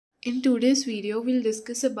In today's video, we'll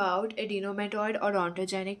discuss about adenomatoid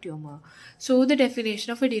odontogenic tumor. So, the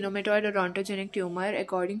definition of adenomatoid odontogenic tumor,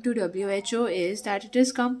 according to WHO, is that it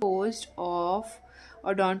is composed of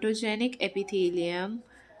odontogenic epithelium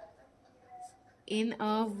in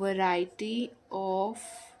a variety of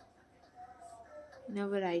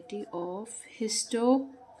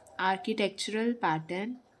histo-architectural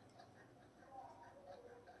pattern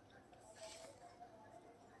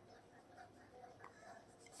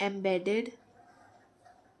embedded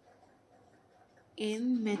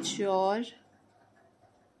in mature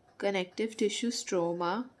connective tissue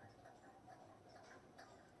stroma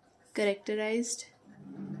characterized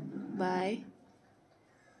by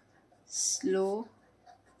slow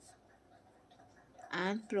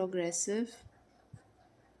and progressive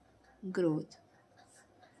growth.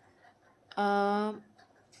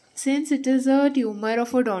 Since it is a tumor of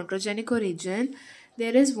odontogenic origin,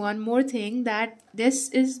 there is one more thing, that this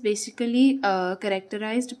is basically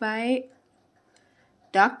characterized by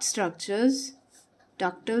ductal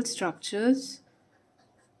structures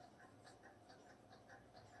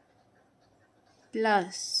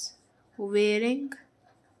plus varying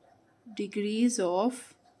degrees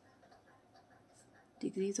of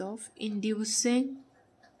inducing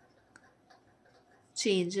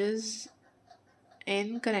changes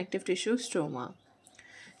in connective tissue stroma.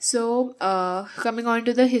 So, coming on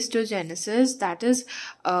to the histogenesis, that is,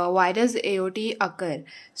 why does AOT occur?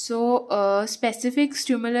 So, specific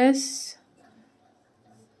stimulus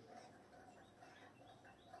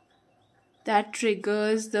that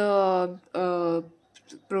triggers the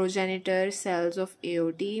progenitor cells of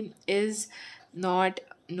AOT is not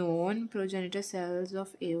known. Progenitor cells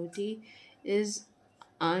of AOT is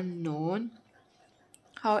unknown.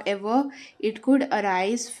 However, it could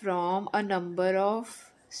arise from a number of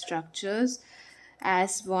structures,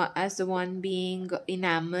 as the one being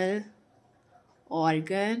enamel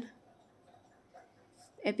organ,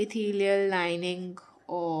 epithelial lining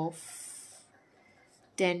of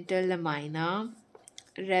dental lamina,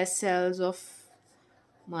 rest cells of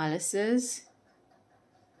molluses.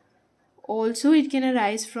 Also, it can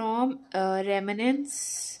arise from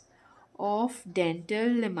remnants of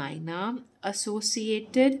dental lamina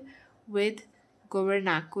associated with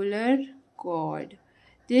gubernacular cord.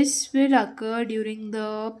 This will occur during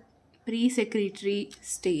the pre-secretory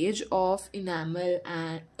stage of enamel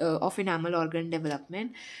organ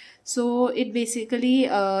development. So it basically,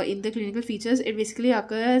 in the clinical features, it basically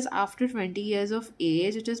occurs after 20 years of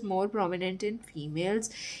age. It is more prominent in females.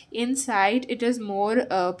 In sight, it is more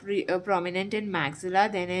prominent in maxilla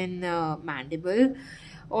than in mandible.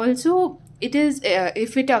 Also, it is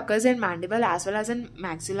if it occurs in mandible as well as in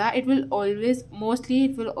maxilla, it will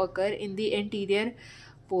occur in the anterior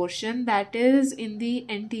portion, that is in the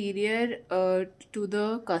anterior to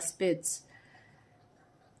the cuspids.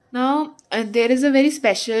 Now, there is a very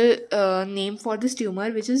special name for this tumor,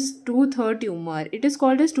 which is two-third tumor. It is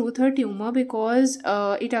called as two-third tumor because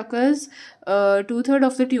it occurs, two-third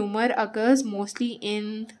of the tumor occurs mostly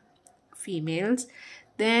in females.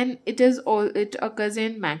 Then it occurs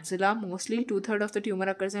in maxilla. Mostly two-third of the tumor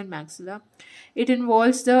occurs in maxilla. It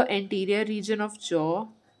involves the anterior region of jaw.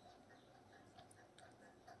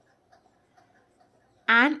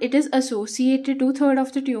 And it is associated, two-third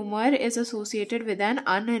of the tumor is associated with an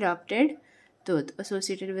unerupted tooth.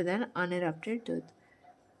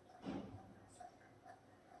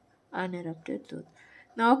 Unerupted tooth.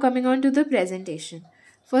 Now coming on to the presentation.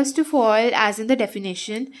 First of all, as in the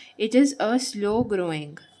definition, it is a slow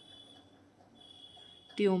growing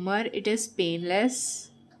tumor. It is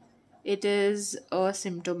painless. It is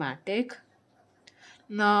asymptomatic.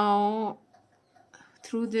 Now,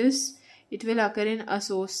 through this, it will occur in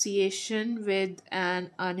association with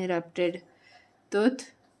an unerupted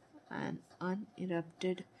tooth.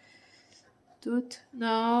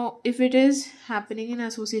 Now, if it is happening in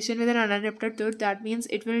association with an unerupted tooth, that means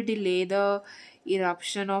it will delay the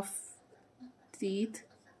eruption of teeth.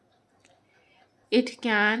 It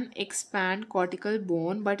can expand cortical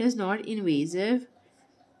bone but is not invasive.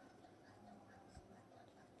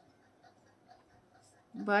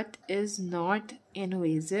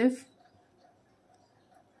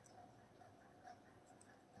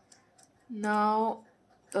 Now,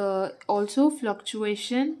 also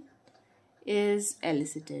fluctuation is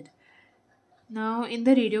elicited. Now, in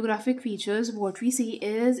the radiographic features, what we see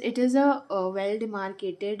is it is a well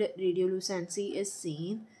demarcated radiolucency is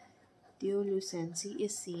seen.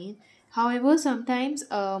 However, sometimes,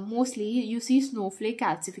 mostly, you see snowflake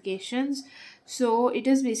calcifications. So it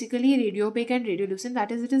is basically radiopaque and radiolucent.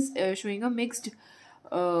 That is, it is showing a mixed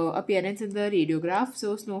appearance in the radiograph.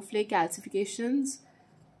 So snowflake calcifications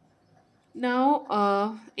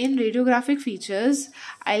Now, in radiographic features,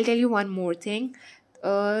 I'll tell you one more thing.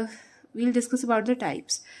 Uh, we'll discuss about the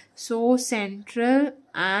types. So, central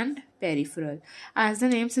and peripheral. As the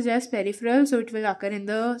name suggests, peripheral, so it will occur in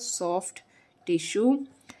the soft tissue.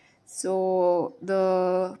 So,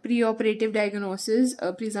 the preoperative diagnosis,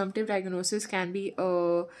 presumptive diagnosis can be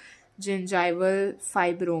a gingival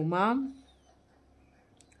fibroma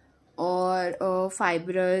or a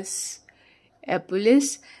fibrous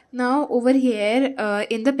Apulus. Now over here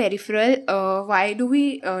in the peripheral, why do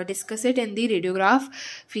we discuss it in the radiograph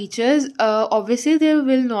features? Obviously there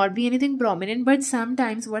will not be anything prominent, but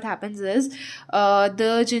sometimes what happens is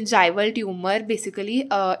the gingival tumor, basically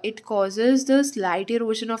it causes the slight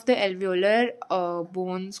erosion of the alveolar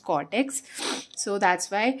bones cortex. So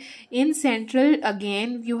that's why in central,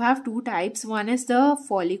 again you have two types. One is the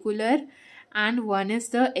follicular and one is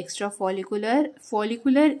the extrafollicular.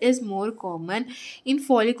 Follicular is more common. In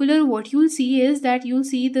follicular, what you'll see is that you'll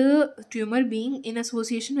see the tumor being in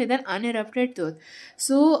association with an unerupted tooth.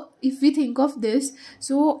 So if we think of this,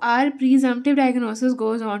 so our presumptive diagnosis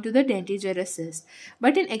goes on to the dentigerous cyst.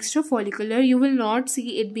 But in extrafollicular, you will not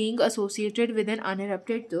see it being associated with an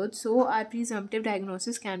unerupted tooth. So our presumptive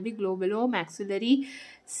diagnosis can be globulomaxillary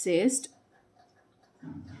cyst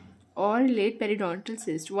or late periodontal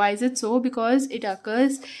cyst. Why is it so? Because it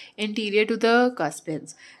occurs anterior to the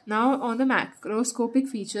cuspids. Now on the macroscopic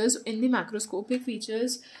features, in the macroscopic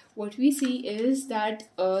features, what we see is that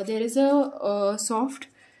there is a soft,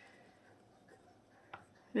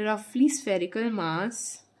 roughly spherical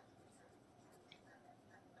mass.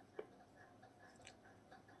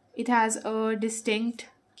 It has a distinct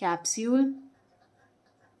capsule,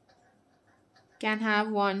 can have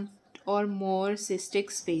one or more cystic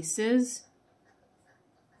spaces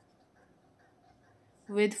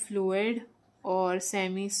with fluid or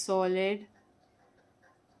semi-solid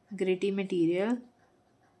gritty material.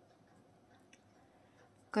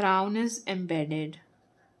 Crown is embedded.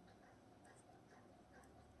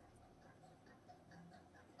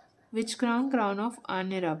 Which crown? Crown of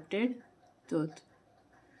unerupted tooth.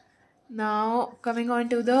 Now, coming on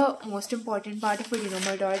to the most important part of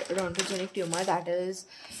adenomatoid odontogenic tumor, that is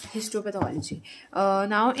histopathology.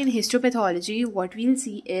 Now, in histopathology, what we'll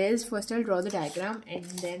see is, first I'll draw the diagram and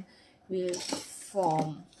then we'll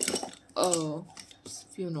form a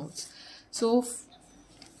few notes. So,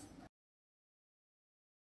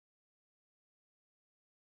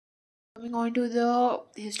 coming on to the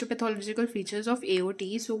histopathological features of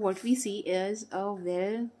AOT, so what we see is a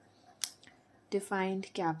well-defined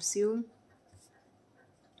capsule,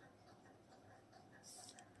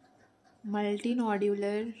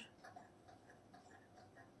 multinodular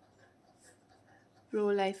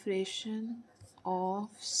proliferation of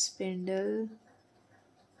spindle,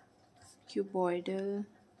 cuboidal,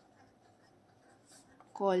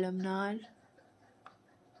 columnar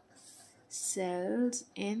cells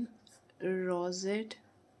in rosette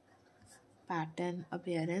pattern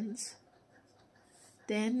appearance.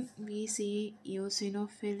 Then we see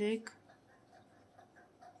eosinophilic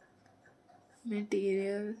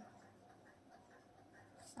material,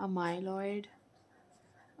 amyloid.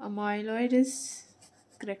 Amyloid is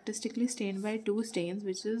characteristically stained by two stains,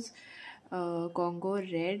 which is Congo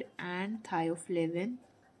red and thioflavin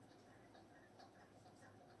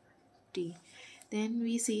T. Then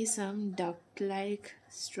we see some duct-like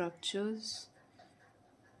structures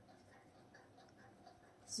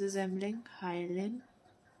resembling hyaline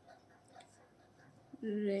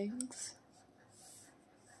rings.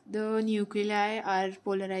 The nuclei are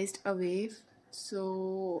polarized away,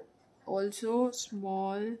 so also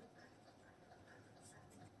small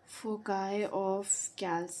foci of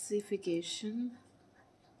calcification.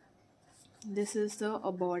 This is the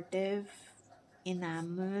abortive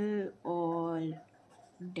enamel or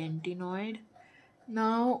dentinoid.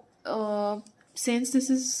 Now, since this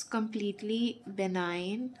is completely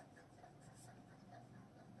benign,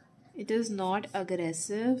 it is not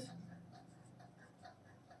aggressive,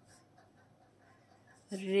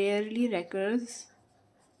 rarely recurs,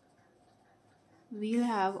 we'll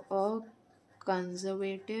have a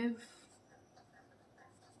conservative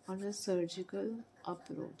or a surgical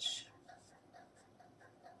approach.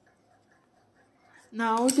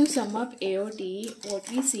 Now, to sum up AOT, what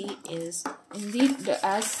we see is, indeed,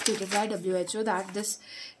 as stated by WHO, that this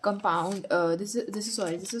compound, this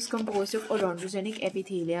is composed of odontogenic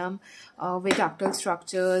epithelium with ductal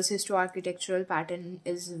structures. Histoarchitectural pattern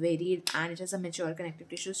is varied, and it has a mature connective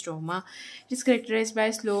tissue stroma. It is characterized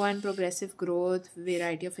by slow and progressive growth,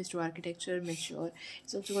 variety of histoarchitecture, mature.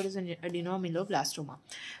 It's also called as an adenoameloblastoma.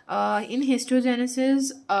 In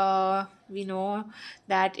histogenesis, We know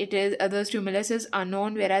that it is the stimulus is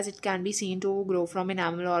unknown, whereas it can be seen to grow from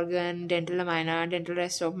enamel organ, dental lamina, dental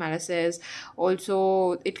rest of malaces.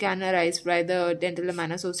 Also, it can arise by the dental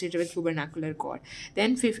lamina associated with gubernacular cord.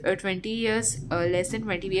 Then 20 years, less than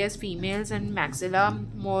 20 years, females and maxilla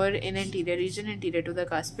more in anterior region, anterior to the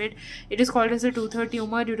cuspid. It is called as a two-third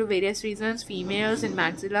tumor due to various reasons. Females in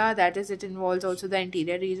maxilla, that is, it involves also the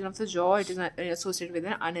anterior region of the jaw. It is associated with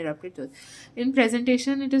an unerupted tooth. In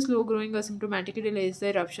presentation, it is slow growing, asymptomatic, it delays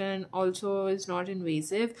the eruption, also is not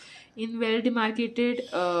invasive. In well-demarcated, in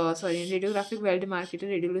radiographic well-demarcated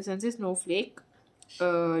radiolucences, no flake.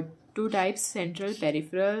 Two types, central,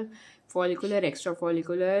 peripheral, follicular,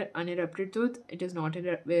 extrafollicular, unerupted tooth. It is not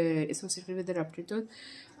associated with erupted tooth.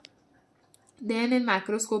 Then in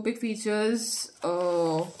macroscopic features,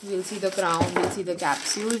 we'll see the crown, we'll see the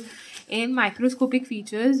capsule. In microscopic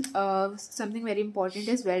features, something very important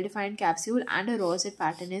is well-defined capsule and a rosette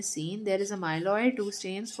pattern is seen. There is a myeloid, two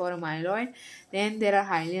stains for a myeloid. Then there are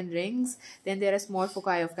hyalian rings. Then there are small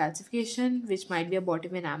foci of calcification, which might be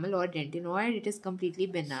abortive enamel or dentinoid. It is completely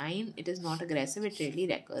benign. It is not aggressive. It rarely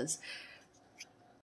recurs.